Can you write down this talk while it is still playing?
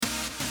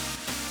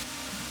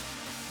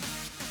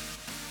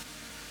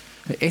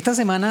Esta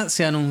semana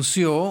se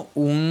anunció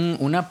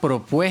una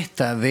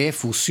propuesta de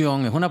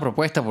fusión. Es una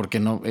propuesta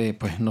porque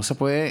pues no se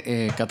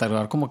puede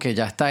catalogar como que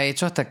ya está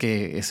hecho hasta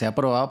que sea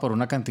aprobado por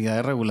una cantidad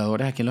de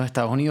reguladores aquí en los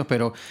Estados Unidos.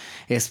 Pero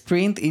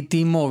Sprint y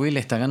T-Mobile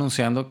están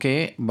anunciando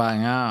que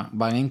van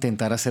a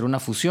intentar hacer una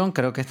fusión.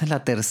 Creo que esta es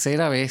la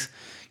tercera vez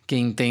que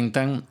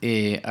intentan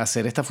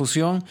hacer esta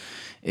fusión.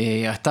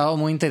 Ha estado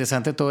muy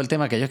interesante todo el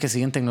tema. Aquellos que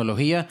siguen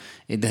tecnología,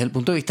 desde el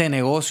punto de vista de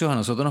negocios, a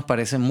nosotros nos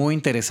parece muy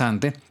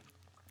interesante.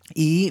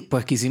 Y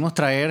pues quisimos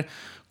traer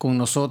con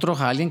nosotros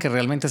a alguien que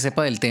realmente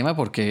sepa del tema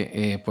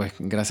porque pues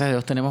gracias a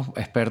Dios tenemos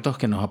expertos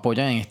que nos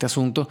apoyan en este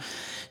asunto.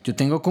 Yo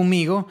tengo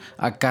conmigo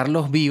a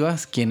Carlos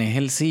Vivas, quien es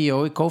el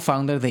CEO y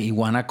co-founder de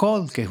Iguana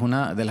Call, que es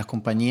una de las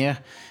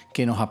compañías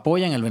que nos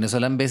apoya en el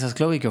Venezuelan Business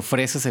Club y que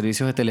ofrece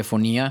servicios de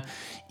telefonía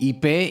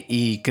IP,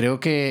 y creo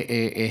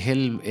que es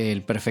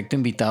el perfecto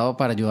invitado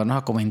para ayudarnos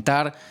a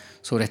comentar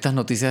sobre estas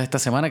noticias de esta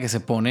semana que se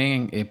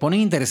ponen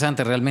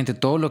interesantes realmente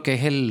todo lo que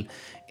es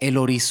el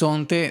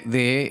horizonte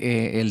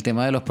de el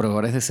tema de los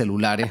proveedores de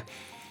celulares.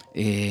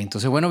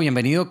 Entonces, bueno,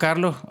 bienvenido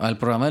Carlos al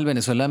programa del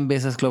Venezuelan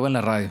Business Club en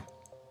la radio.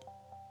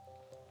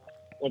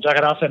 Muchas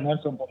gracias,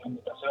 Nelson, por la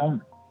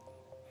invitación.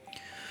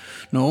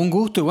 No, un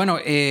gusto. Y bueno,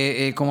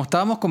 como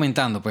estábamos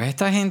comentando, pues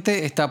esta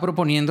gente está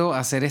proponiendo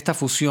hacer esta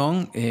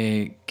fusión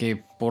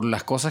que por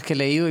las cosas que he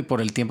leído y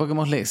por el tiempo que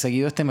hemos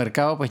seguido este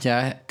mercado, pues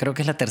ya creo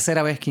que es la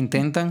tercera vez que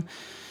intentan.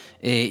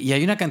 Y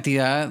hay una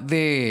cantidad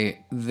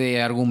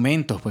de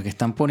argumentos pues, que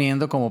están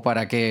poniendo como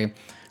para que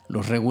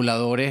los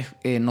reguladores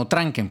no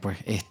tranquen pues,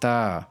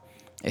 esta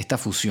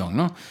fusión,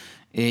 ¿no?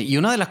 Y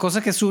una de las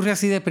cosas que surge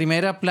así de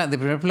primer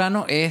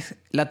plano es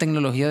la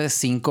tecnología de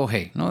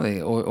 5G, ¿no?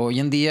 Hoy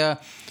en día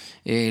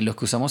los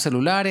que usamos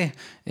celulares,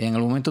 en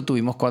algún momento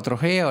tuvimos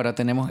 4G, ahora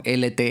tenemos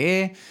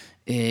LTE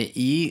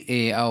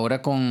y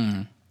ahora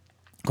con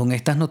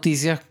estas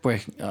noticias,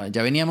 pues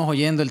ya veníamos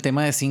oyendo el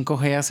tema de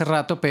 5G hace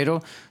rato,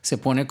 pero se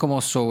pone como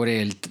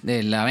sobre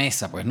la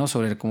mesa, pues, ¿no?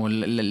 Sobre como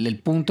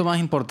el punto más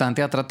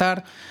importante a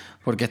tratar,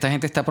 porque esta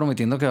gente está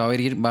prometiendo que va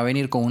a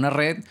venir con una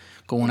red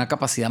con una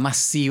capacidad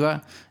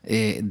masiva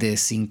de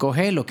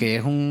 5G, lo que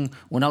es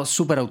una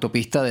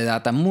superautopista de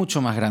data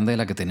mucho más grande de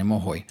la que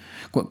tenemos hoy.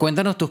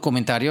 Cuéntanos tus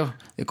comentarios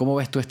de cómo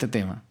ves tú este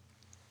tema.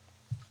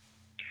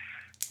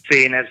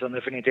 Sí, Nelson,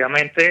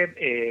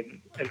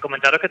 definitivamente el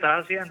comentario que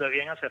estás haciendo es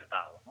bien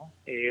acertado, ¿no?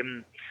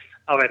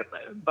 A ver,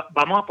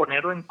 vamos a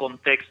ponerlo en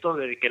contexto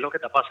de qué es lo que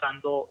está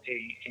pasando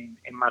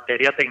en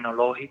materia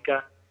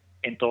tecnológica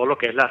en todo lo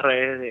que es las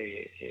redes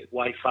de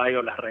Wi-Fi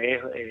o las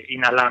redes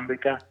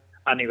inalámbricas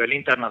a nivel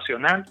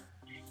internacional.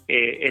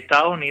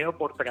 Estados Unidos,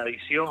 por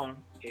tradición,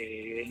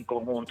 en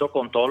conjunto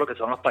con todo lo que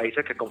son los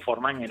países que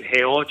conforman el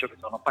G8, que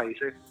son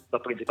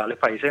los principales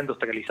países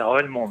industrializados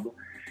del mundo,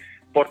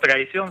 por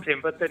tradición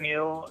siempre ha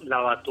tenido la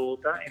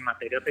batuta en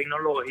materia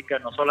tecnológica,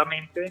 no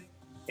solamente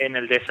en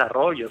el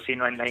desarrollo,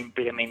 sino en la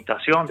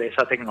implementación de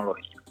esa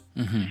tecnología.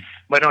 Uh-huh.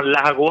 Bueno,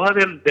 las agujas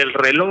del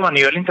reloj a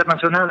nivel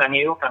internacional han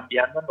ido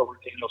cambiando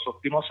en los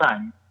últimos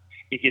años,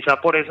 y quizás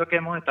por eso que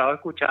hemos estado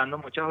escuchando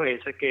muchas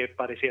veces que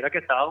pareciera que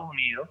Estados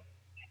Unidos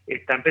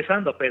está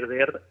empezando a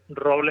perder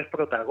roles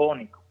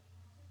protagónicos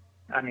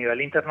a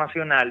nivel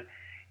internacional,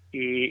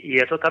 y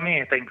eso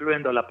también está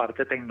incluyendo la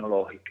parte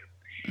tecnológica.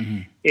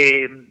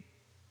 Uh-huh.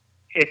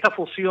 Esta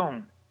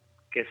fusión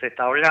que se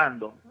está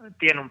hablando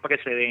tiene un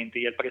precedente,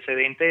 y el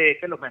precedente es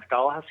que los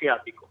mercados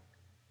asiáticos,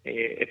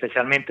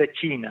 especialmente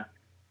China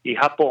y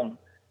Japón,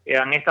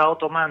 han estado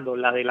tomando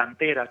la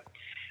delantera.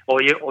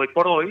 Hoy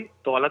por hoy,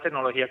 toda la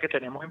tecnología que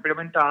tenemos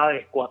implementada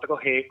es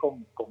 4G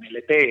con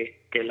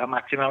LTE, que es la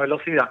máxima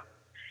velocidad,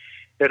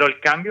 pero el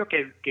cambio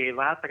que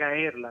va a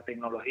traer la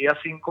tecnología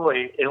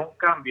 5G es un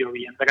cambio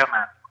bien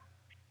dramático.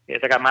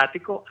 Es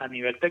dramático a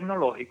nivel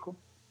tecnológico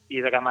y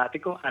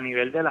dramático a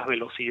nivel de las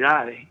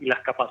velocidades y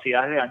las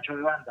capacidades de ancho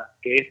de banda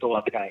que esto va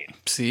a traer.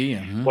 Sí,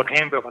 uh-huh. Por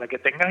ejemplo, para que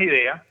tengas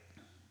idea,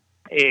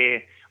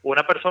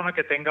 una persona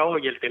que tenga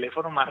hoy el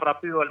teléfono más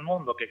rápido del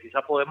mundo, que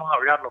quizás podemos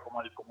hablarlo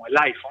como el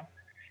iPhone,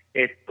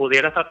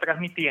 pudiera estar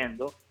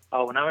transmitiendo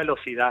a una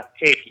velocidad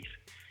X.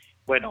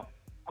 Bueno,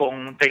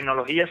 con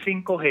tecnología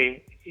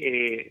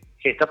 5G,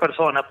 esta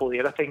persona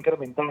pudiera estar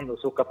incrementando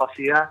su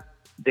capacidad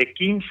de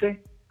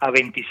 15 a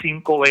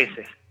 25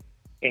 veces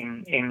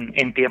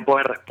en tiempo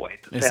de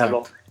respuesta. Exacto.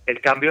 O sea,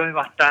 el cambio es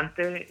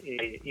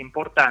bastante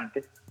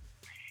importante,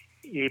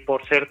 y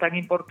por ser tan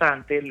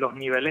importante, los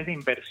niveles de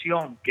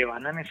inversión que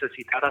van a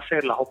necesitar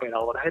hacer las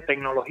operadoras de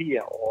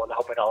tecnología o las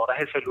operadoras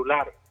de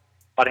celular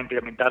para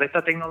implementar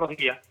esta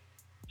tecnología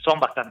son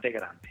bastante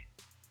grandes.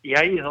 Y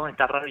ahí es donde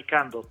está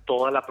radicando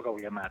toda la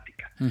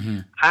problemática.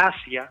 Uh-huh.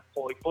 Asia,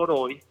 hoy por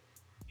hoy,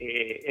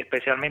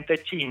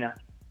 especialmente China,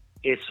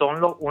 son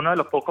uno de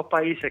los pocos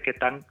países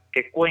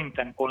que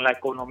cuentan con la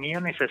economía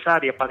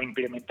necesaria para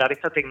implementar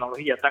esta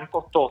tecnología tan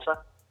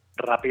costosa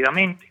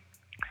rápidamente.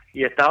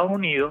 Y a Estados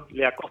Unidos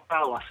le ha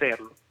costado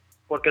hacerlo,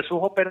 porque sus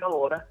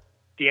operadoras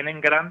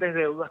tienen grandes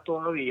deudas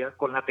todavía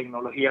con la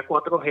tecnología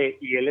 4G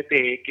y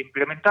LTE que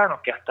implementaron,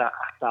 que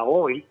hasta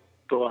hoy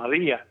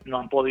todavía no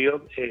han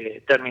podido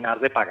terminar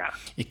de pagar.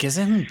 Es que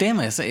ese es un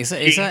tema,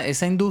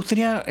 esa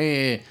industria,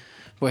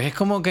 pues es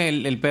como que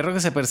el perro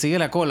que se persigue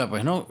la cola,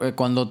 pues, ¿no?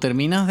 Cuando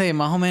terminas de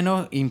más o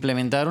menos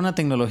implementar una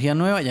tecnología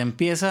nueva, ya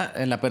empieza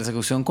la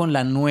persecución con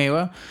la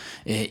nueva,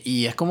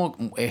 y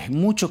es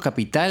mucho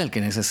capital el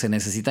que se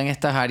necesita en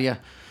estas áreas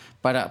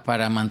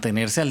para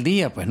mantenerse al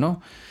día, pues,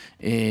 ¿no?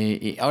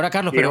 Y ahora,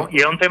 Carlos, pero... Y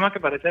es un tema que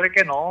parece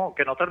que no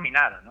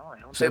terminara, ¿no?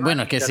 Es un tema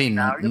bueno, es que sí,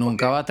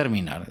 nunca va a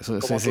terminar.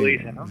 Como tú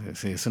dices, ¿no?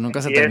 Sí, eso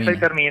nunca se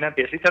termina.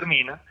 Empieza y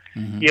termina,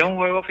 y es un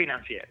juego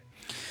financiero.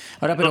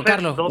 Ahora, pero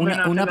Entonces,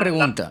 Carlos, una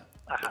pregunta.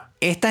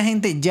 ¿Esta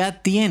gente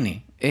ya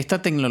tiene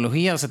esta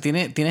tecnología? O sea,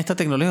 ¿tiene esta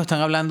tecnología? ¿Están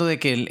hablando de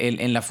que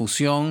en la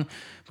fusión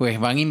pues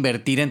van a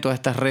invertir en todas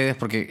estas redes?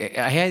 Porque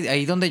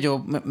ahí donde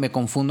yo me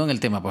confundo en el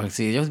tema. Pues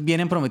si ellos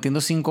vienen prometiendo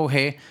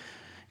 5G...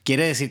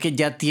 quiere decir que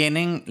ya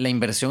tienen la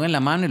inversión en la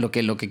mano y lo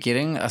que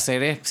quieren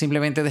hacer es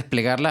simplemente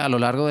desplegarla a lo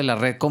largo de la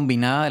red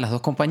combinada de las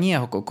dos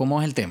compañías. ¿O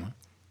cómo es el tema?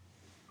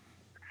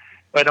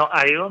 Bueno,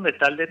 ahí es donde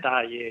está el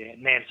detalle,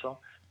 Nelson,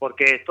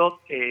 porque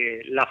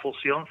la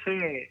fusión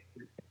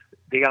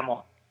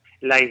digamos,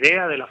 la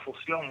idea de la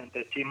fusión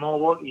entre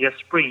T-Mobile y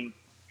Sprint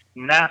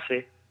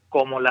nace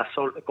como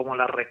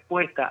la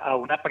respuesta a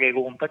una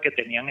pregunta que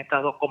tenían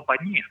estas dos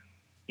compañías,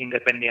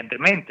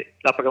 independientemente.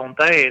 La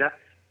pregunta era: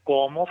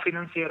 ¿cómo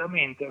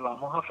financieramente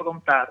vamos a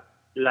afrontar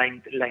la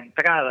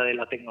entrada de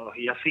la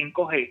tecnología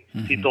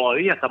 5G si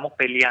todavía estamos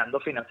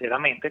peleando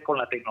financieramente con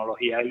la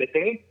tecnología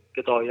LTE,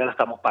 que todavía la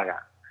estamos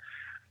pagando?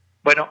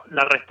 Bueno,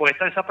 la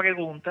respuesta a esa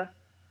pregunta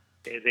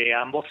de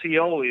ambos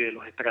CEO y de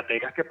los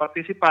estrategas que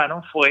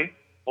participaron fue: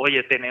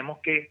 oye, tenemos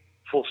que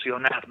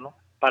fusionarnos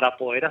para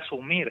poder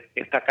asumir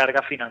esta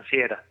carga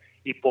financiera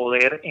y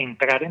poder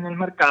entrar en el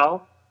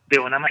mercado de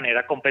una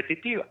manera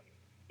competitiva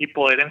y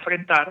poder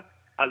enfrentar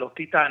a los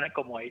titanes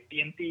como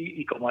AT&T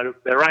y como el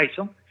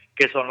Verizon,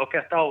 que son los que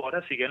hasta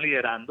ahora siguen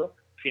liderando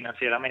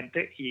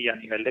financieramente y a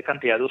nivel de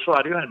cantidad de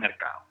usuarios el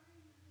mercado.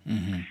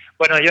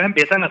 Bueno, ellos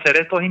empiezan a hacer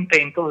estos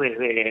intentos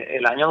desde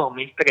el año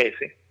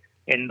 2013.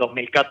 En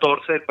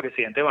 2014 el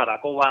presidente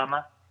Barack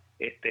Obama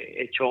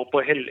echó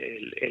pues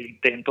el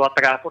intento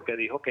atrás porque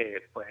dijo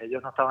que pues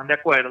ellos no estaban de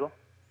acuerdo,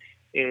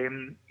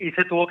 y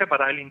se tuvo que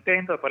parar el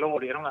intento. Después lo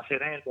volvieron a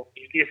hacer en el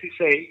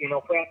 2016 y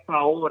no fue hasta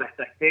ahora,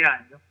 hasta este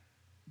año,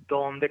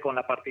 donde con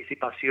la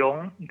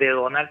participación de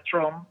Donald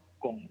Trump,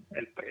 con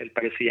el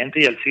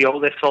presidente y el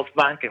CEO de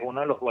SoftBank, que es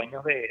uno de los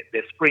dueños de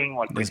Sprint,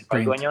 o el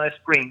principal dueño de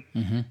Sprint,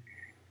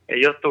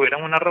 ellos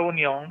tuvieron una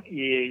reunión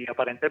y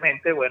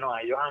aparentemente, bueno,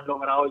 ellos han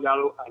logrado ya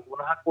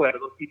algunos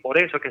acuerdos, y por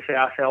eso es que se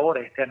hace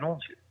ahora este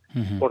anuncio,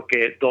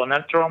 porque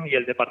Donald Trump y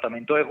el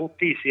Departamento de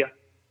Justicia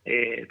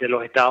de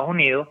los Estados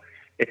Unidos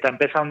está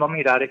empezando a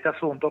mirar este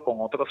asunto con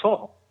otros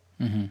ojos,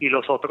 y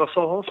los otros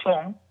ojos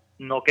son: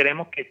 no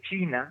queremos que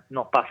China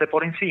nos pase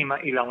por encima,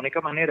 y la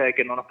única manera de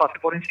que no nos pase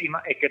por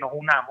encima es que nos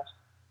unamos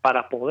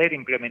para poder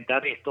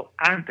implementar esto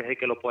antes de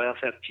que lo pueda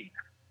hacer China.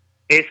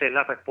 Esa es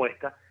la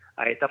respuesta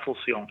a esta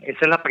fusión. Esa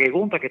es la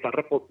pregunta que está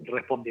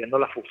respondiendo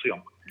la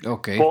fusión.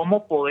 Okay.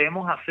 ¿Cómo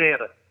podemos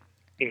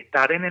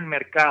estar en el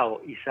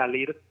mercado y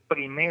salir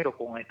primero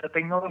con esta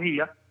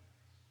tecnología?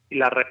 Y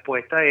la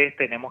respuesta es: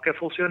 tenemos que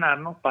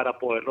fusionarnos para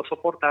poderlo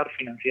soportar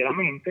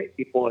financieramente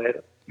y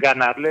poder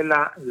ganarle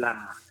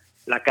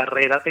la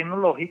carrera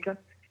tecnológica,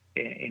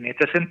 en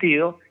este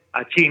sentido,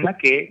 a China,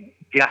 que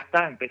ya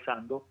está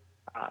empezando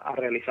a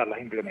realizar las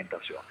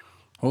implementaciones.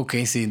 Ok,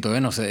 sí,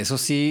 entonces no sé, eso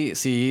sí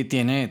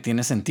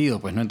tiene sentido,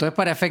 pues, ¿no? Entonces,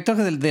 para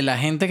efectos de la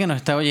gente que nos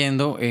está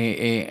oyendo,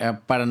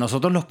 para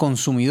nosotros los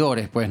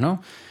consumidores, pues,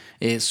 ¿no?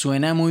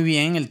 Suena muy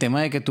bien el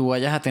tema de que tú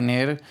vayas a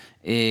tener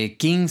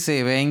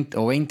 15, 20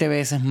 o 20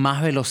 veces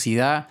más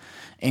velocidad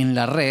en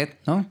la red,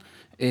 ¿no?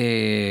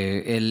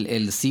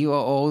 El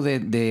COO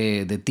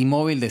de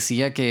T-Mobile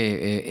decía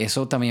que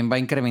eso también va a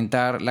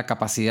incrementar la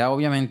capacidad,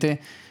 obviamente,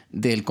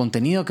 del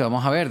contenido que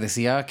vamos a ver.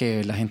 Decía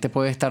que la gente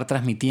puede estar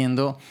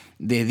transmitiendo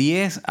de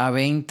 10 a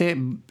 20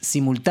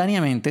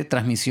 simultáneamente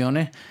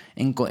transmisiones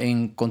en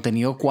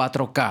contenido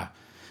 4K,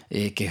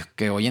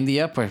 que hoy en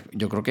día pues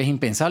yo creo que es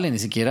impensable ni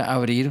siquiera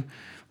abrir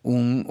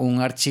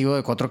un archivo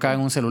de 4K en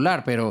un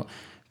celular, pero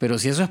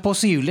si eso es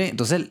posible,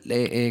 entonces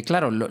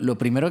claro, lo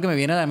primero que me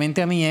viene a la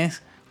mente a mí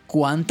es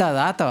cuánta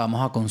data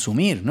vamos a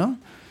consumir, ¿no?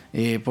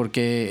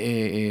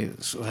 Porque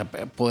o sea,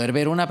 poder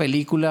ver una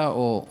película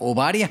o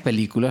varias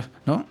películas,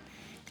 ¿no?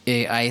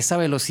 A esa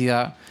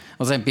velocidad,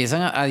 o sea,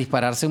 empiezan a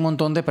dispararse un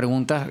montón de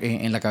preguntas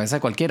en la cabeza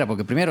de cualquiera,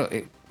 porque primero,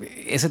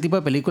 ese tipo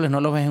de películas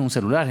no los ves en un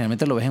celular,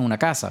 generalmente lo ves en una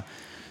casa.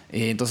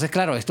 Entonces,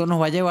 claro, esto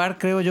nos va a llevar,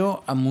 creo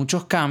yo, a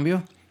muchos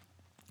cambios,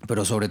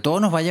 pero sobre todo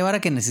nos va a llevar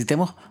a que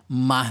necesitemos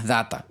más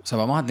data. O sea,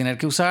 vamos a tener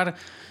que usar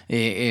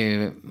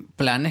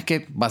planes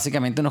que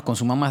básicamente nos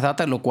consuman más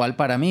data, lo cual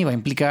para mí va a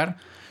implicar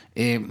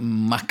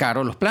más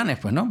caros los planes,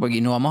 pues, ¿no?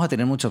 Porque no vamos a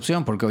tener mucha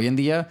opción, porque hoy en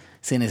día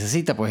se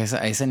necesita pues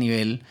a ese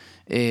nivel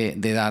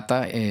de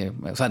data,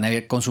 o sea,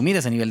 consumir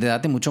ese nivel de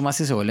data, y mucho más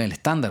si se vuelve el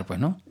estándar, pues,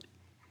 ¿no?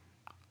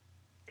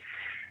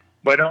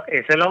 Bueno,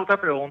 esa es la otra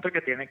pregunta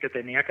que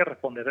tenía que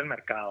responder el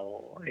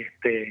mercado,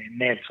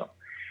 Nelson.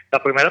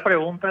 La primera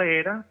pregunta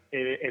era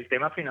el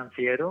tema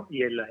financiero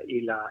y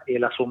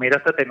el asumir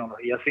esta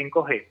tecnología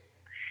 5G.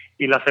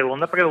 Y la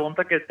segunda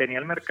pregunta que tenía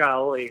el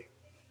mercado es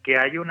que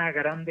hay una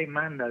gran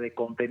demanda de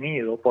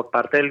contenido por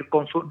parte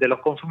de los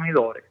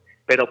consumidores,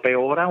 pero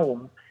peor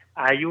aún,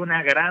 hay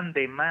una gran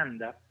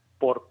demanda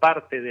por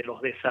parte de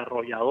los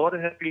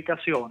desarrolladores de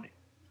aplicaciones,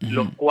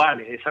 los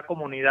cuales esa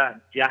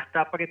comunidad ya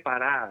está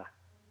preparada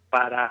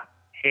para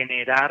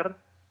generar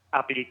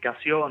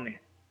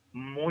aplicaciones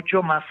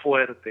mucho más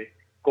fuertes,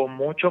 con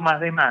mucho más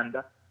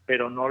demanda,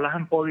 pero no las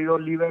han podido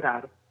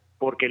liberar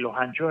porque los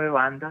anchos de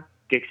banda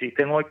que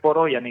existen hoy por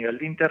hoy a nivel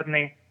de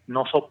Internet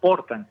no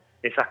soportan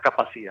esas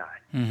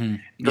capacidades.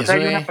 Entonces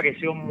hay una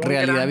presión muy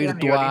realidad grande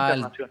virtual, a nivel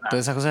internacional.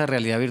 Todas esas cosas de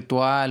realidad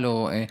virtual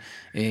o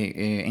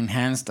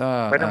enhanced...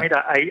 bueno,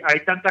 mira, hay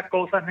tantas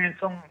cosas,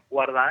 Nelson,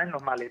 guardadas en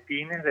los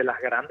maletines de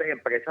las grandes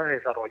empresas de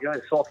desarrollo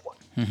de software,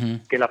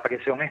 que la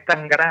presión es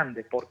tan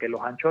grande porque los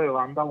anchos de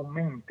banda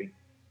aumenten,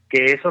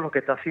 que eso es lo que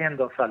está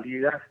haciendo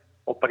salidas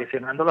o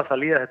presionando las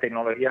salidas de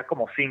tecnologías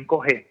como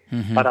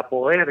 5G para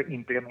poder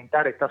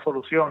implementar estas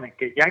soluciones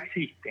que ya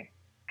existen,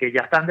 que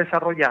ya están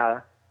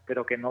desarrolladas,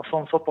 pero que no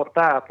son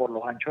soportadas por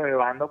los anchos de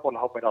banda o por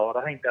las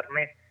operadoras de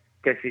Internet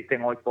que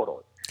existen hoy por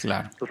hoy.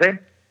 Claro. Entonces,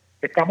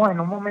 estamos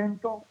en un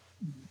momento,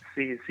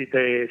 si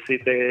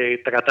te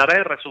tratara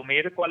de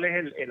resumir cuál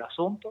es el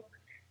asunto,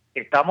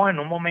 estamos en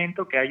un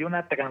momento que hay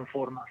una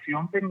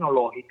transformación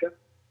tecnológica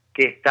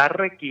que está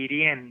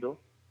requiriendo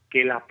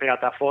que las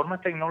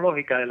plataformas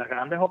tecnológicas de las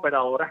grandes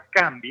operadoras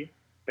cambien,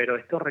 pero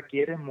esto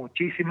requiere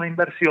muchísima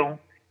inversión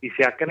y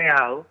se ha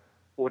creado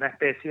una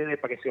especie de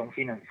presión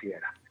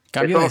financiera.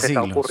 Cambio de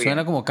siglo,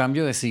 suena como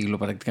cambio de siglo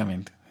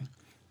prácticamente.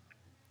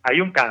 Hay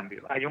un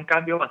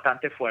cambio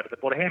bastante fuerte.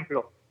 Por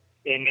ejemplo,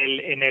 en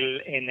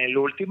el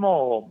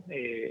último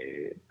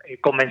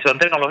convención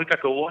tecnológica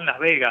que hubo en Las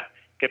Vegas,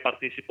 que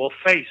participó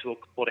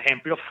Facebook, por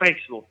ejemplo,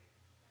 Facebook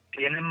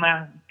tiene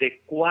más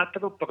de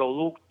 4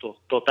 productos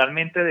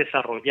totalmente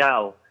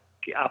desarrollados,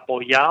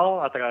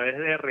 apoyados a través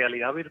de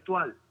realidad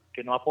virtual,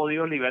 que no ha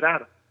podido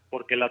liberar,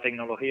 porque la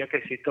tecnología que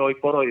existe hoy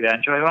por hoy de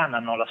ancho de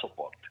banda no la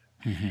soporta.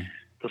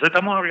 Entonces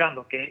estamos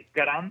hablando que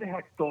grandes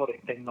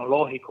actores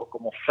tecnológicos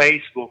como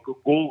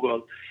Facebook,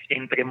 Google,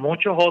 entre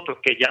muchos otros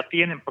que ya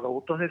tienen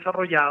productos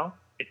desarrollados,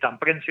 están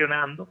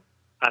presionando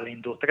a la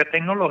industria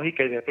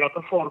tecnológica y de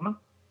plataformas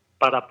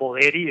para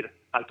poder ir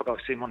al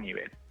próximo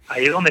nivel.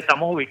 Ahí es donde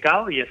estamos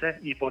ubicados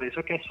y por eso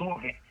es que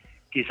surge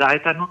quizás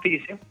estas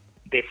noticias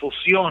de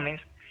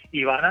fusiones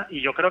y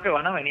yo creo que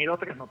van a venir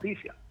otras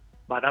noticias.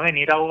 Van a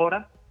venir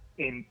ahora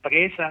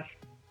empresas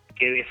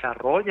que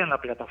desarrollan la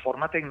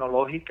plataforma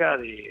tecnológica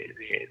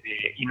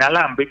de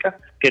inalámbrica,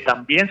 que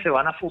también se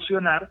van a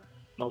fusionar,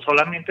 no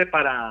solamente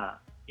para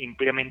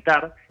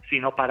implementar,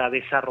 sino para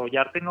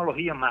desarrollar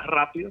tecnología más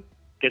rápido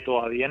que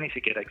todavía ni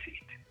siquiera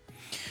existe.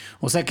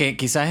 O sea que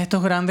quizás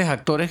estos grandes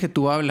actores que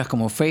tú hablas,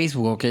 como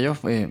Facebook, o que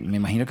ellos, me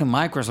imagino que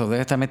Microsoft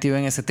debe estar metido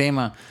en ese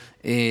tema,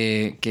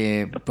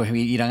 que pues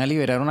irán a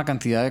liberar una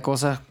cantidad de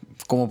cosas,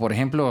 como por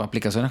ejemplo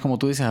aplicaciones, como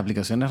tú dices,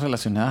 aplicaciones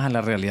relacionadas a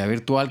la realidad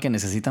virtual que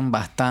necesitan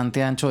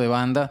bastante ancho de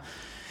banda.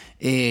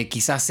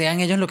 Quizás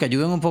sean ellos los que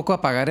ayuden un poco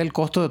a pagar el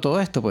costo de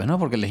todo esto, pues, ¿no?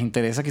 Porque les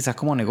interesa quizás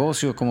como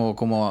negocio,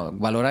 como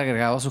valor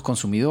agregado a sus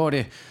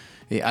consumidores.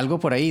 Algo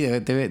por ahí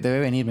debe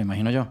venir, me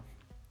imagino yo.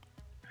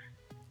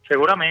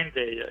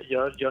 Seguramente,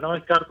 yo no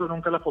descarto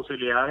nunca las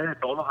posibilidades de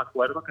todos los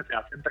acuerdos que se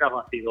hacen tras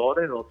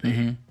bastidores. Lo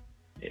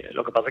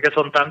que pasa es que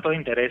son tantos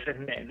intereses,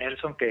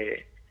 Nelson,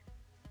 que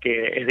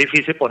es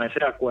difícil ponerse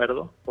de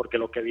acuerdo porque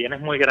lo que viene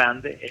es muy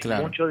grande, es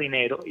mucho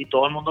dinero y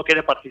todo el mundo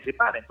quiere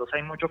participar, entonces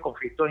hay muchos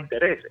conflictos de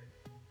intereses.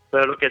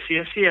 Pero lo que sí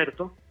es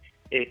cierto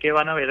es que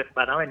van a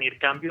venir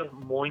cambios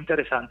muy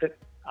interesantes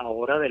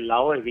ahora del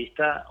lado de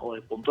vista o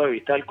del punto de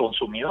vista del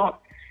consumidor,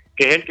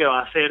 que es el que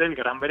va a ser el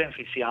gran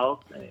beneficiado,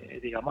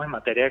 digamos, en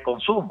materia de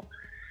consumo.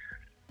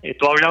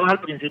 Tú hablabas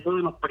al principio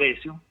de los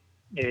precios.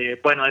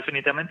 Bueno,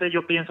 definitivamente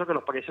yo pienso que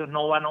los precios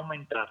no van a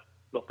aumentar,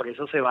 los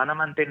precios se van a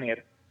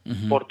mantener.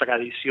 Por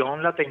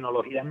tradición, la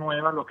tecnología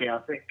nueva lo que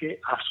hace es que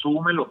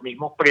asume los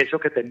mismos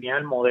precios que tenía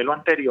el modelo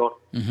anterior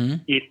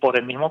y por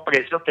el mismo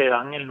precio te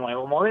dan el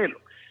nuevo modelo.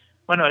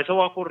 Bueno, eso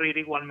va a ocurrir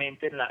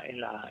igualmente en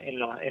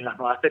las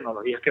nuevas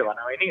tecnologías que van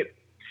a venir.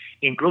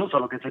 Incluso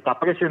lo que se está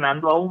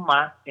presionando aún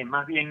más es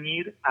más bien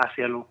ir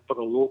hacia los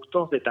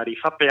productos de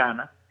tarifa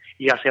plana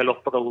y hacia los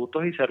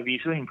productos y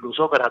servicios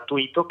incluso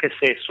gratuitos que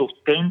se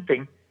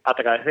sustenten a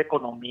través de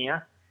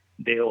economía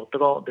de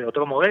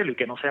otro modelo y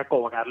que no sea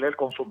cobrarle al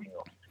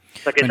consumidor. O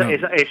sea que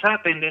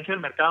esa tendencia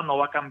del mercado no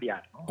va a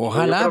cambiar, ¿no?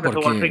 Ojalá, yo creo que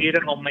eso va a seguir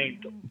en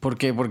aumento.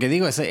 Porque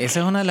digo, esa es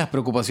una de las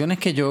preocupaciones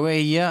que yo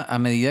veía a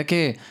medida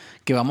que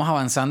vamos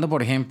avanzando,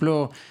 por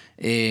ejemplo,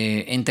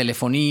 en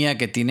telefonía,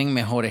 que tienen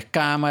mejores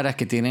cámaras,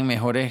 que tienen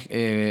mejores,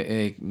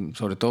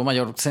 sobre todo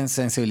mayor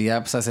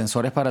sensibilidad, o sea,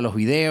 sensores para los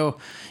videos.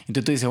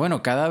 Entonces tú dices,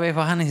 bueno, cada vez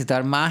vas a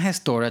necesitar más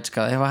storage,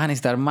 cada vez vas a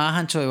necesitar más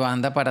ancho de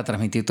banda para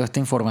transmitir toda esta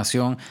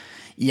información.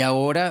 Y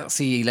ahora,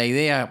 sí, la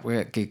idea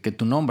que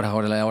tú nombras,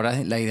 ahora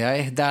la idea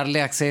es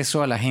darle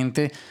acceso a la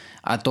gente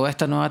a toda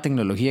esta nueva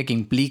tecnología que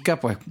implica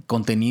pues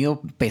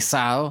contenido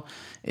pesado,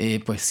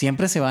 pues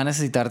siempre se va a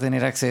necesitar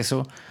tener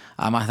acceso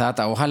a más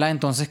data. Ojalá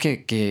entonces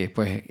que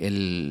pues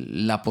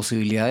la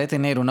posibilidad de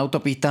tener una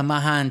autopista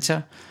más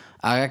ancha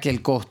haga que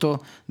el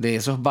costo de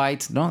esos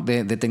bytes, ¿no?,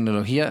 de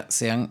tecnología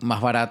sean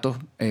más baratos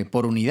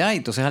por unidad, y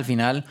entonces al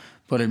final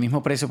por el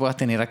mismo precio puedas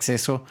tener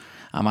acceso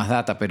a más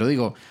data. Pero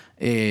digo,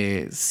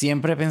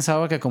 siempre he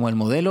pensado que como el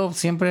modelo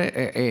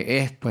siempre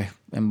es pues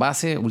en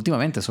base,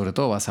 últimamente sobre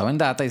todo basado en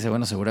data, y dice,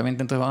 bueno,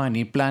 seguramente entonces van a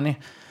venir planes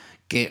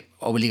que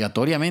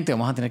obligatoriamente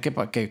vamos a tener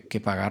que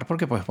pagar,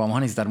 porque pues vamos a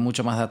necesitar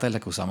mucho más data de la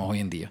que usamos hoy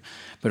en día.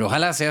 Pero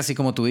ojalá sea así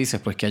como tú dices,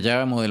 pues que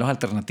haya modelos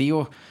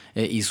alternativos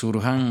y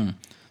surjan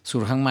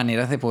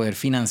maneras de poder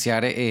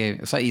financiar,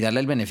 o sea, y darle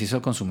el beneficio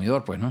al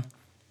consumidor, pues, ¿no?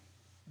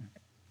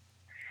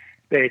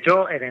 De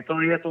hecho, en estos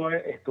días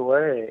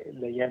estuve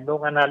leyendo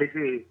un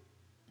análisis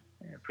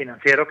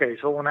financiero que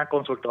hizo una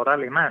consultora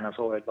alemana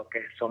sobre lo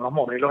que son los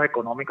modelos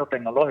económicos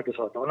tecnológicos,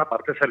 sobre todo en la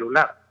parte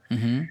celular.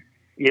 Uh-huh.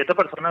 Y esta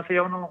persona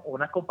hacía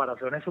unas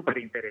comparaciones súper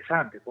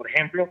interesantes. Por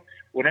ejemplo,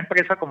 una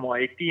empresa como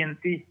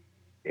AT&T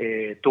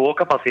tuvo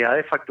capacidad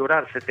de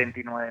facturar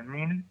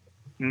 79.000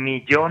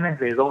 millones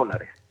de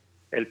dólares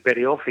el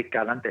periodo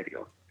fiscal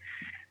anterior.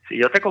 Si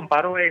yo te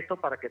comparo esto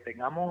para que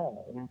tengamos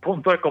un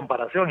punto de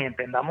comparación y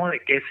entendamos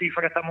de qué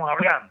cifra estamos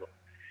hablando,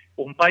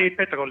 un país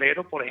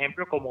petrolero, por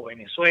ejemplo, como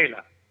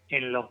Venezuela,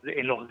 en los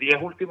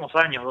 10 últimos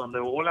años, donde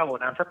hubo la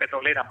bonanza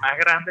petrolera más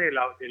grande de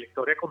la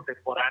historia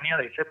contemporánea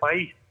de ese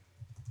país,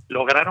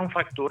 lograron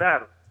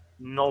facturar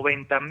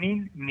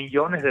 90.000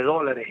 millones de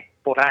dólares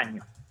por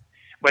año.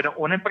 Bueno,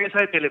 una empresa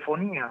de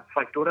telefonía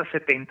factura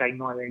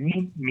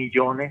 79.000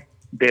 millones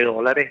de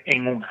dólares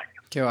en un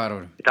año. Qué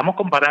bárbaro. Estamos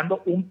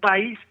comparando un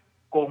país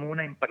con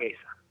una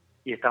empresa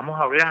y estamos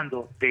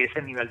hablando de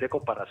ese nivel de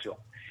comparación,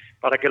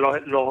 para que los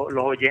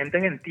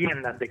oyentes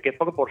entiendan de qué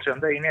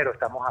proporción de dinero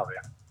estamos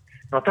hablando.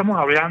 No estamos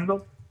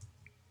hablando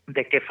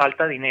de que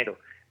falta dinero,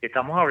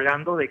 estamos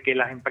hablando de que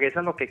las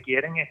empresas lo que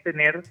quieren es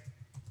tener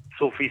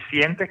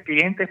suficientes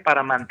clientes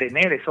para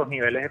mantener esos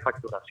niveles de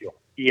facturación.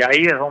 Y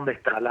ahí es donde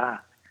está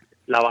la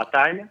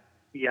batalla,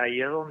 y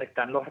ahí es donde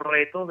están los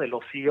retos de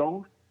los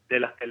CEOs de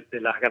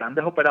las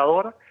grandes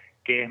operadoras,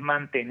 que es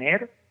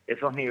mantener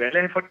esos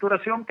niveles de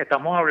facturación que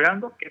estamos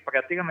hablando, que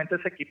prácticamente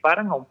se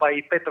equiparan a un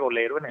país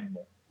petrolero en el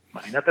mundo.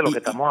 Imagínate lo que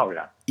estamos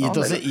hablando, ¿no? Y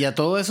entonces, y a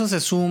todo eso se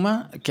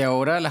suma que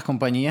ahora las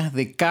compañías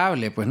de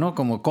cable, pues, ¿no?,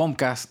 como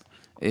Comcast,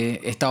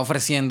 está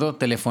ofreciendo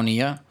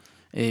telefonía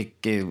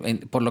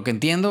por lo que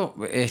entiendo,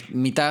 es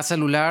mitad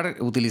celular,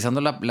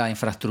 utilizando la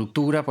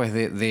infraestructura pues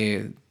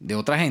de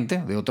otra gente,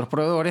 de otros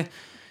proveedores,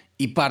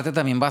 y parte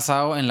también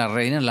basado en la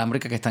red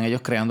inalámbrica que están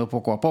ellos creando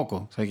poco a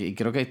poco. O sea, y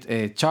creo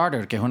que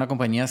Charter, que es una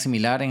compañía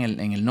similar en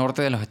el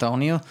norte de los Estados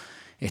Unidos,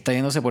 está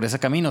yéndose por ese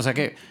camino. O sea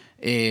que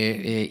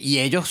y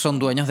ellos son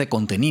dueños de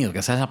contenido, que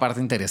esa es la parte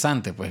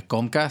interesante. Pues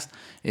Comcast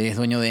es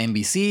dueño de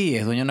NBC,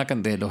 es dueño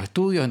de los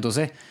estudios.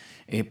 Entonces,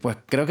 pues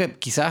creo que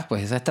quizás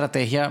pues esa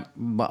estrategia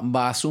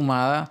va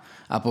sumada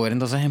a poder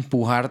entonces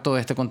empujar todo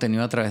este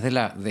contenido a través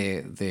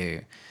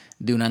de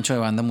un ancho de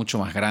banda mucho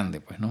más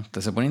grande, pues, ¿no?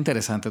 Entonces se pone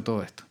interesante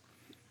todo esto.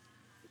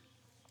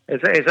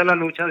 Esa es la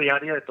lucha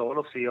diaria de todos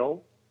los CEOs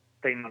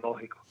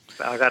tecnológicos. O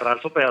sea,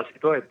 agarrar su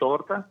pedacito de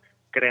torta,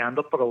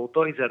 creando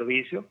productos y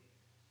servicios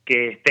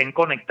que estén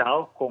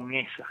conectados con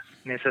esa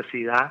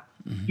necesidad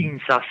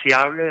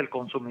insaciable del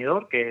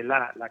consumidor, que es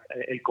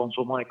el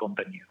consumo de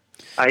contenido.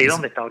 Ahí es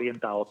donde está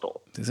orientado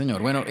todo. Sí,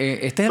 señor. Bueno,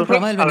 este es el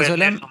programa del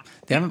Venezuela.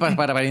 Déjame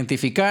para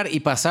identificar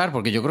y pasar,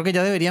 porque yo creo que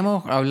ya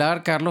deberíamos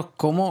hablar, Carlos,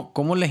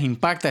 cómo les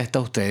impacta esto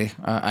a ustedes,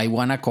 a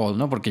iWannacall,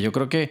 ¿no? Porque yo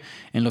creo que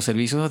en los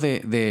servicios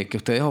que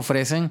ustedes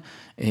ofrecen,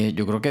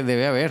 yo creo que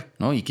debe haber,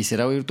 ¿no? Y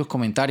quisiera oír tus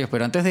comentarios.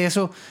 Pero antes de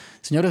eso,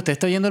 señores, usted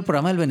está oyendo el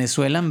programa del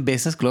Venezuelan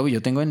Business Club y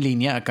yo tengo en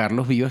línea a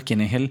Carlos Vivas, quien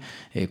es el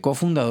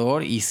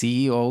cofundador y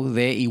CEO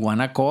de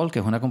iWannacall, que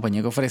es una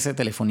compañía que ofrece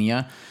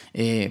telefonía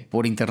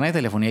por internet,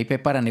 telefonía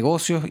IP para negocios,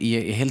 y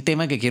es el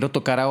tema que quiero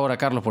tocar ahora,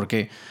 Carlos,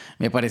 porque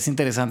me parece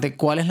interesante.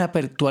 ¿Cuál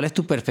es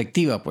tu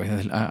perspectiva,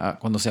 pues,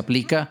 cuando se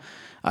aplica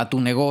a tu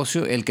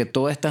negocio el que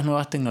todas estas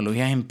nuevas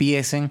tecnologías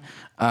empiecen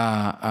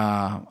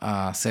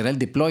a hacer el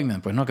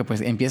deployment, pues, ¿no? Que pues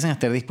empiecen a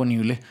estar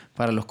disponibles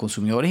para los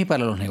consumidores y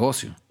para los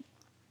negocios?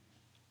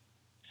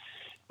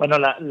 Bueno,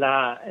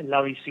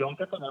 la visión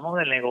que tenemos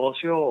del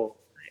negocio,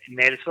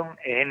 Nelson,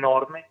 es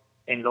enorme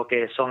en lo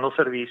que son los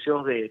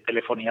servicios de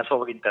telefonía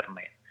sobre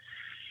Internet.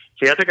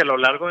 Fíjate que a lo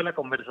largo de la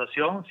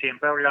conversación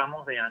siempre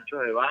hablamos de ancho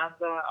de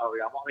banda,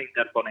 hablamos de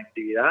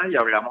interconectividad y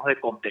hablamos de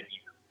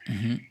contenido.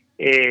 Uh-huh.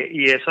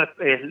 Y eso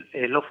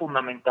es lo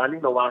fundamental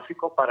y lo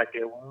básico para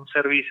que un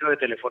servicio de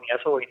telefonía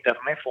sobre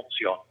Internet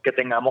funcione, que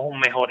tengamos un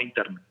mejor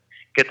Internet,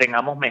 que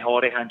tengamos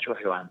mejores anchos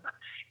de banda,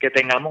 que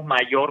tengamos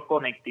mayor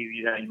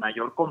conectividad y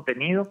mayor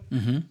contenido.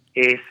 Uh-huh.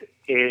 Es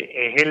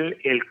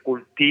el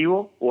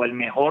cultivo o el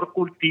mejor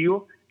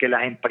cultivo que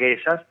las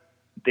empresas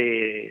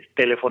de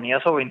telefonía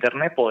sobre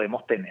Internet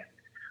podemos tener.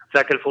 O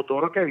sea que el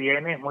futuro que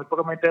viene es muy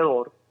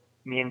prometedor.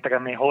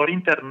 Mientras mejor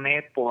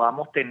Internet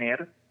podamos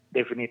tener,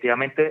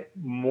 definitivamente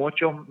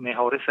muchos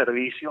mejores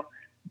servicios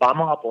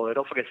vamos a poder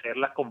ofrecer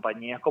las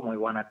compañías como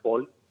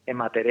Iguanacol en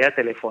materia de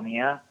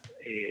telefonía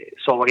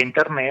sobre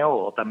Internet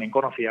o también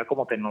conocida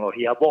como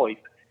tecnología VoIP.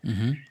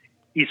 Uh-huh.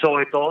 Y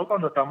sobre todo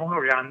cuando estamos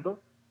hablando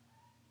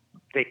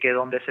de que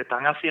donde se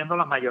están haciendo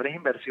las mayores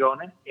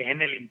inversiones es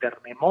en el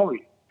Internet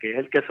móvil, que es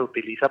el que se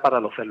utiliza para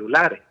los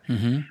celulares.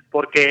 Uh-huh.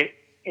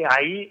 Porque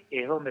ahí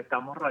es donde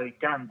estamos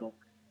radicando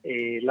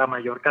la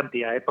mayor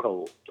cantidad de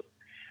productos.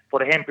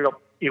 Por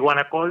ejemplo,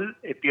 Iguanacol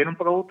tiene un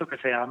producto que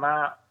se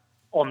llama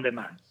On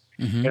Demand.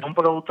 Uh-huh. Es un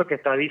producto que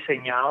está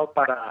diseñado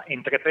para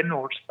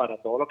entrepreneurs, para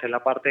todo lo que es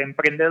la parte de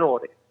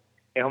emprendedores.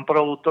 Es un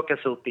producto que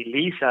se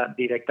utiliza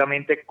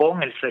directamente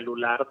con el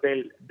celular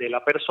de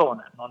la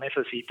persona. No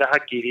necesitas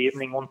adquirir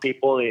ningún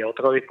tipo de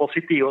otro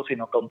dispositivo,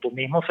 sino con tu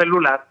mismo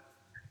celular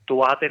tú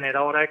vas a tener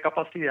ahora de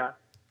capacidad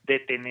de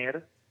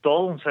tener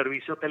todo un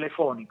servicio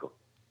telefónico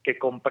que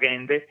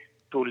comprende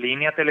tu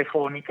línea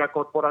telefónica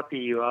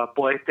corporativa,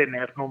 puedes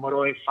tener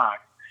número de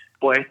fax,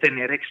 puedes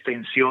tener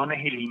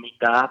extensiones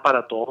ilimitadas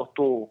para todos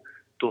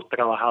tus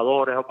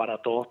trabajadores o para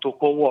todos tus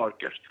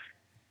coworkers.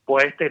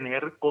 Puedes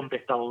tener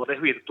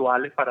contestadores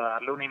virtuales para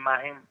darle una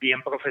imagen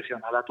bien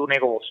profesional a tu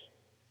negocio,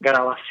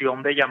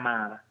 grabación de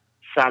llamadas,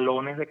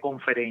 salones de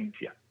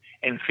conferencia,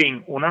 en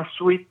fin, una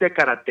suite de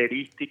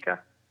características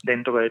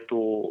dentro de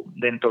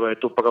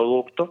tu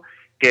producto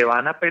que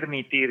van a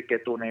permitir que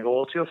tu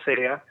negocio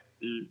sea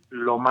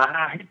lo más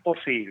ágil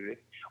posible,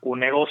 un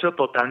negocio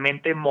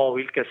totalmente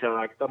móvil que se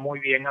adapta muy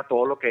bien a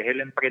todo lo que es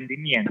el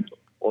emprendimiento.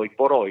 Hoy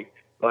por hoy,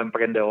 los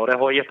emprendedores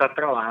hoy están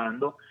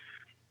trabajando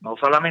no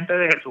solamente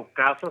desde sus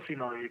casas,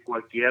 sino desde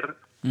cualquier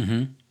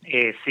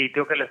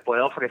sitio que les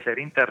pueda ofrecer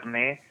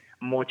Internet.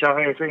 Muchas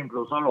veces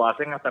incluso lo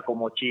hacen hasta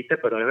como chiste,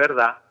 pero es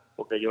verdad,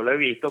 porque yo lo he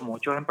visto,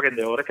 muchos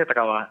emprendedores que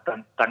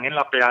están en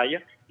la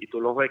playa y tú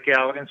los ves que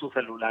abren su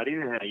celular y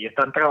desde ahí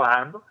están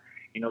trabajando.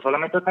 Y no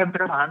solamente están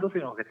trabajando,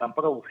 sino que están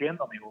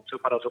produciendo negocios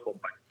para su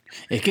compañía.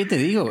 Es que te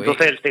digo...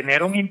 Entonces, el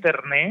tener un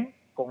Internet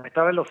con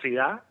esta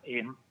velocidad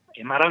es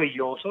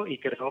maravilloso y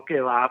creo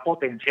que va a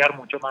potenciar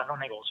mucho más los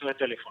negocios de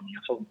telefonía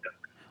sobre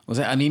Internet. O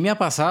sea, a mí me ha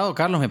pasado,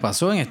 Carlos, me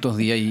pasó en estos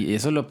días, y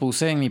eso lo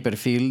puse en mi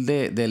perfil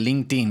de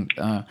LinkedIn,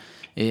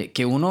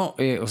 que uno,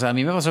 o sea, a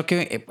mí me pasó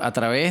que a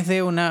través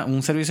de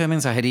un servicio de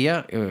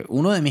mensajería,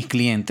 uno de mis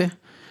clientes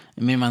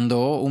me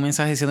mandó un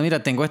mensaje diciendo,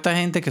 mira, tengo esta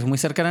gente que es muy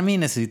cercana a mí y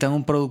necesitan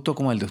un producto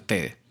como el de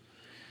ustedes.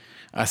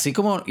 Así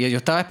como yo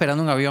estaba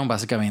esperando un avión,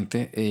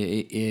 básicamente,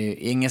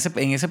 en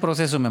ese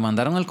proceso me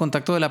mandaron el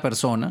contacto de la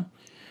persona,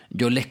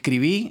 yo le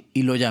escribí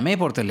y lo llamé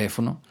por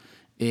teléfono,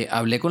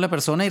 hablé con la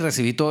persona y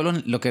recibí todo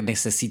lo que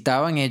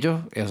necesitaban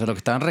ellos, o sea, lo que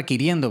estaban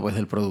requiriendo pues,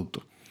 del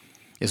producto.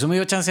 Eso me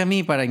dio chance a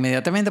mí para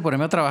inmediatamente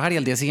ponerme a trabajar y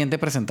al día siguiente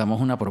presentamos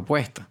una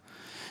propuesta.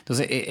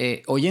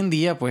 Entonces, hoy en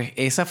día, pues,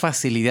 esa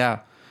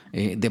facilidad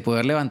de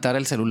poder levantar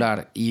el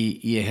celular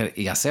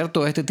y hacer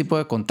todo este tipo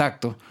de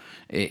contactos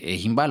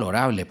es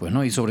invalorable, pues,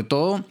 ¿no? Y sobre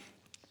todo,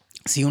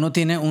 si uno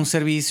tiene un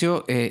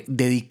servicio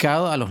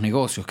dedicado a los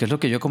negocios, que es lo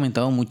que yo he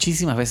comentado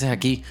muchísimas veces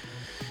aquí.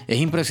 Es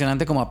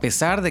impresionante como a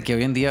pesar de que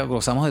hoy en día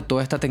gozamos de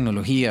toda esta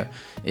tecnología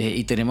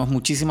y tenemos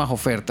muchísimas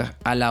ofertas,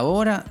 a la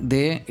hora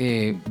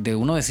de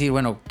uno decir,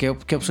 bueno, ¿qué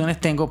opciones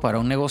tengo para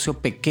un negocio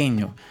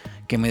pequeño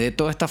que me dé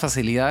todas estas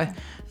facilidades?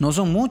 No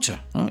son muchas,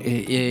 ¿no?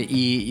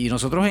 Y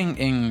nosotros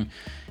en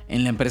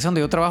la empresa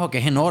donde yo trabajo, que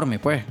es enorme,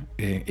 pues,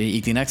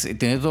 y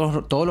tiene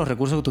todos los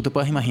recursos que tú te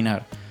puedas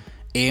imaginar,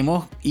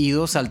 hemos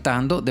ido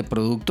saltando de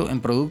producto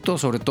en producto,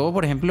 sobre todo,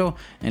 por ejemplo,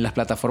 en las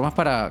plataformas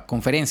para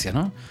conferencias,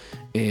 ¿no?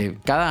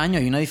 Cada año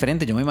hay una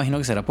diferente. Yo me imagino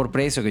que será por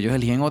precio, que ellos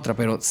eligen otra,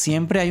 pero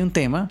siempre hay un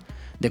tema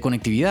de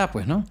conectividad,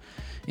 pues, ¿no?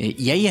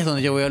 Y ahí es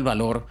donde yo veo el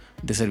valor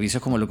de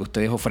servicios como lo que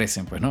ustedes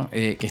ofrecen, pues, ¿no?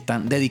 Que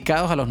están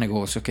dedicados a los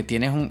negocios, que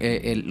tienen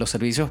los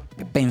servicios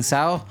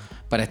pensados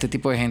para este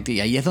tipo de gente.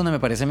 Y ahí es donde me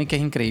parece a mí que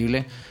es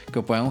increíble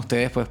que puedan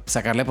ustedes, pues,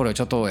 sacarle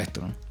provecho a todo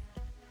esto, ¿no?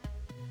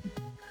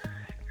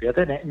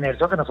 Fíjate,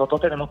 Nelson, que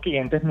nosotros tenemos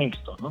clientes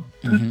mixtos, ¿no?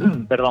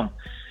 Uh-huh. Perdón.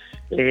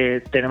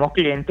 Tenemos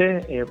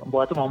clientes,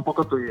 voy a tomar un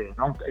poco tu idea,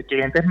 ¿no?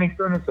 Clientes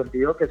mixtos en el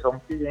sentido que son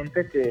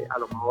clientes que a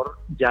lo mejor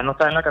ya no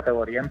están en la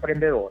categoría de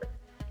emprendedores,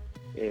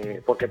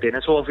 porque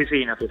tienen su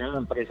oficina, tienen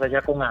empresas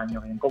ya con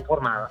años bien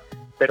conformadas,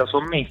 pero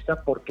son mixtas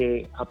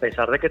porque a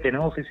pesar de que tienen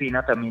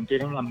oficina, también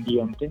tienen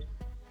ambientes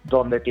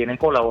donde tienen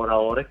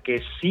colaboradores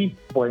que sí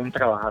pueden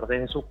trabajar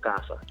desde sus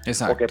casas.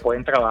 Exacto. O que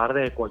pueden trabajar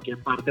desde cualquier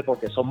parte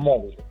porque son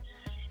móviles.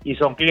 Y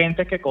son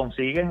clientes que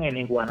consiguen en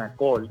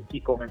Iguanacol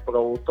y con el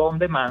producto On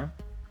Demand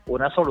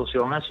una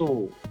solución a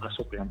su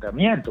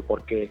planteamiento,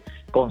 porque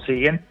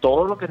consiguen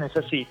todo lo que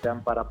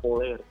necesitan para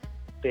poder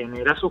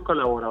tener a sus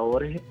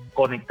colaboradores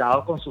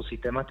conectados con sus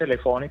sistemas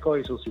telefónicos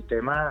y sus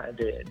sistemas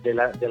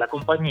de la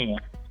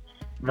compañía.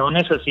 No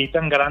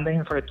necesitan grandes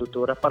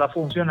infraestructuras para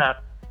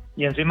funcionar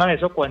y encima de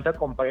eso cuentan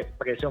con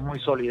precios muy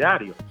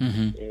solidarios.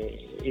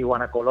 Uh-huh.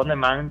 Iguanacol On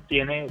Demand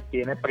tiene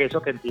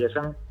precios que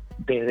empiezan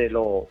desde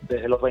los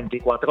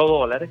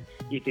 $24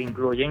 y te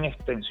incluyen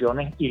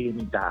extensiones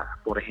ilimitadas,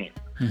 por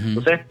ejemplo. Uh-huh.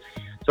 Entonces,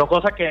 son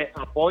cosas que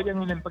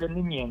apoyan el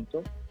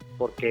emprendimiento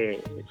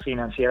porque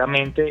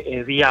financieramente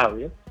es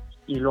viable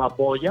y lo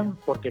apoyan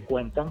porque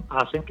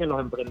hacen que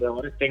los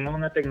emprendedores tengan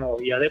una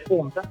tecnología de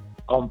punta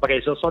a un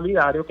precio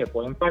solidario que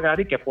pueden pagar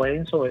y que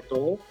pueden sobre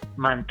todo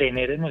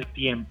mantener en el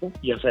tiempo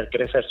y hacer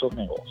crecer sus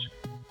negocios.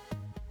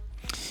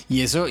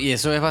 Y eso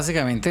es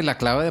básicamente la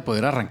clave de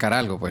poder arrancar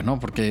algo, pues, ¿no?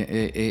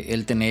 Porque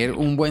el tener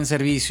un buen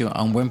servicio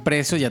a un buen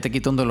precio ya te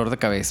quita un dolor de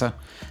cabeza.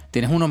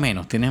 Tienes uno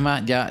menos, tienes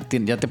más, ya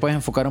te puedes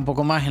enfocar un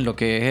poco más en lo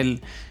que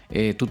es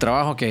tu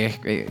trabajo, que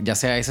es ya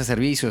sea ese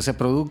servicio, ese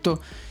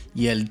producto,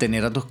 y el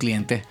tener a tus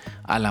clientes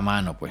a la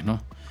mano, pues, ¿no?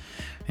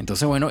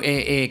 Entonces, bueno,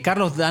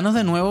 Carlos, danos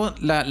de nuevo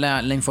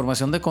la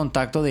información de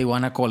contacto de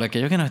Iguana Call.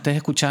 Aquellos que nos estén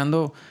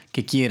escuchando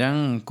que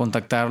quieran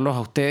contactarlos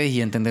a ustedes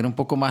y entender un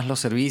poco más los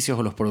servicios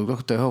o los productos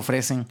que ustedes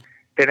ofrecen.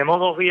 Tenemos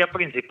 2 vías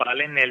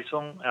principales,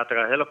 Nelson, a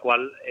través de lo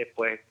cual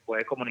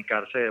pueden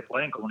comunicarse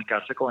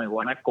con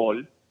Iguana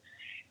Call.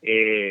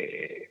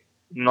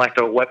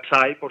 Nuestro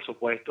website, por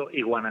supuesto,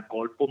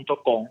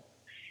 iguanacall.com,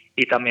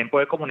 y también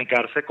puede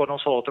comunicarse con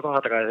nosotros a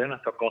través de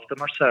nuestro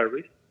Customer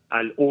Service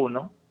al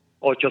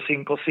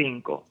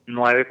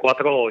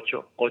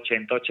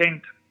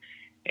 1-855-948-8080.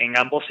 En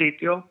ambos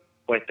sitios,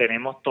 pues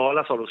tenemos todas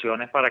las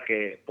soluciones para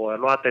que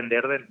poderlos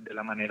atender de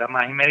la manera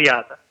más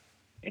inmediata.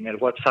 En el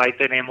website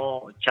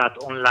tenemos chat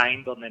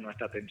online donde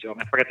nuestra atención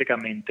es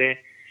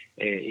prácticamente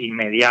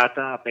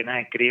inmediata.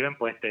 Apenas escriben,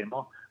 pues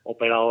tenemos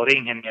operadores e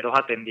ingenieros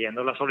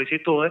atendiendo las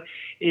solicitudes,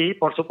 y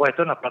por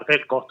supuesto en la parte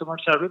del Customer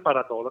Service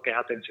para todo lo que es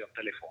atención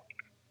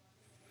telefónica.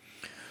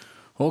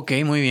 Ok,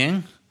 muy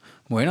bien.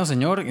 Bueno,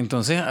 señor,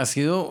 entonces ha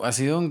sido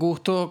un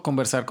gusto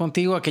conversar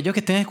contigo. Aquellos que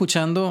estén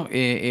escuchando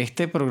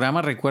este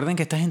programa, recuerden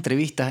que estas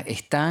entrevistas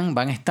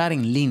van a estar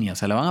en línea, o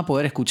sea, la van a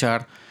poder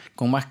escuchar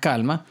con más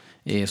calma,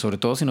 sobre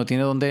todo si no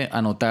tiene dónde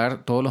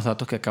anotar todos los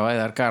datos que acaba de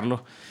dar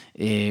Carlos.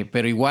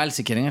 Pero igual,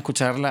 si quieren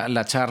escuchar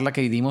la charla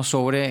que dimos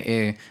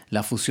sobre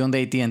la fusión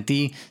de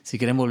AT&T, si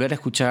quieren volver a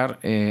escuchar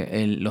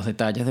los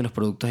detalles de los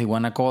productos de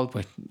Iguana Call,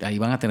 pues ahí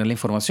van a tener la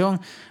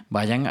información.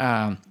 Vayan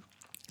a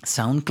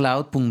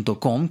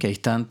soundcloud.com, que ahí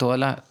están todas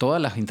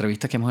las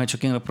entrevistas que hemos hecho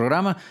aquí en el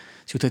programa.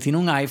 Si usted tiene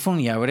un iPhone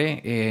y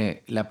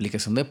abre la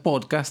aplicación de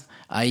podcast,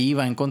 ahí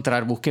va a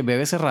encontrar, busque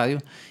BBC Radio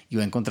y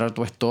va a encontrar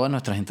pues todas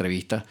nuestras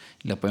entrevistas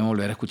y las pueden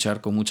volver a escuchar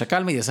con mucha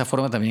calma, y de esa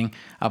forma también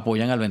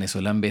apoyan al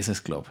Venezuelan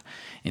Business Club.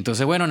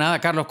 Entonces, bueno, nada,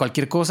 Carlos,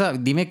 cualquier cosa,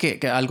 dime que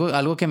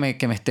algo que me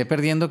esté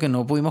perdiendo, que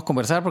no pudimos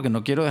conversar, porque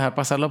no quiero dejar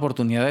pasar la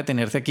oportunidad de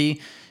tenerte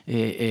aquí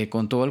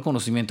con todo el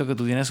conocimiento que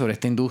tú tienes sobre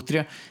esta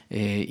industria,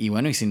 y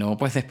bueno, y si no,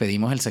 pues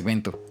despedimos el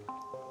segmento.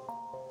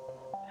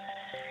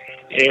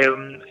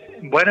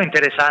 Bueno,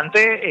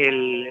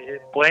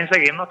 interesante. Pueden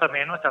seguirnos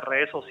también en nuestras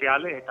redes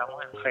sociales.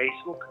 Estamos en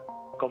Facebook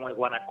como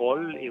Iguana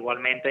Call,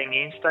 igualmente en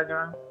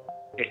Instagram,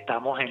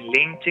 estamos en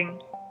LinkedIn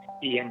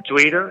y en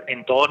Twitter.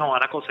 En todos nos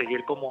van a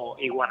conseguir como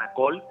Iguana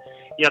Call,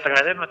 y a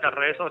través de nuestras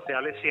redes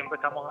sociales siempre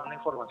estamos dando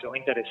información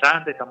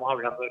interesante. Estamos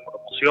hablando de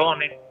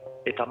promociones,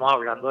 estamos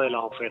hablando de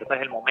las ofertas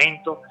del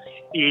momento,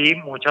 y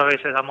muchas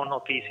veces damos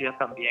noticias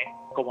también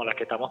como las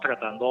que estamos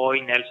tratando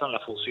hoy, Nelson, la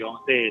fusión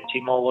de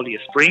T-Mobile y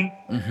Sprint.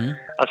 Uh-huh.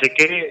 Así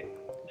que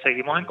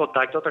seguimos en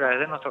contacto a través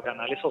de nuestros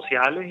canales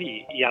sociales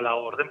y a la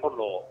orden por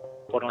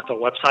nuestro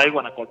website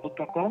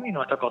iguanacall.com y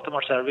nuestro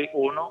Customer Service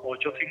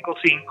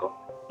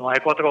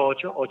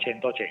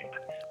 1-855-948-8080.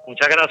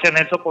 Muchas gracias,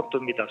 Nelson, por tu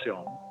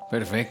invitación.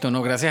 Perfecto,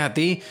 no, gracias a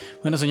ti.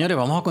 Bueno, señores,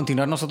 vamos a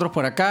continuar nosotros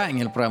por acá en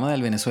el programa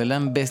del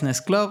Venezuelan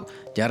Business Club.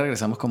 Ya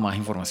regresamos con más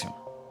información.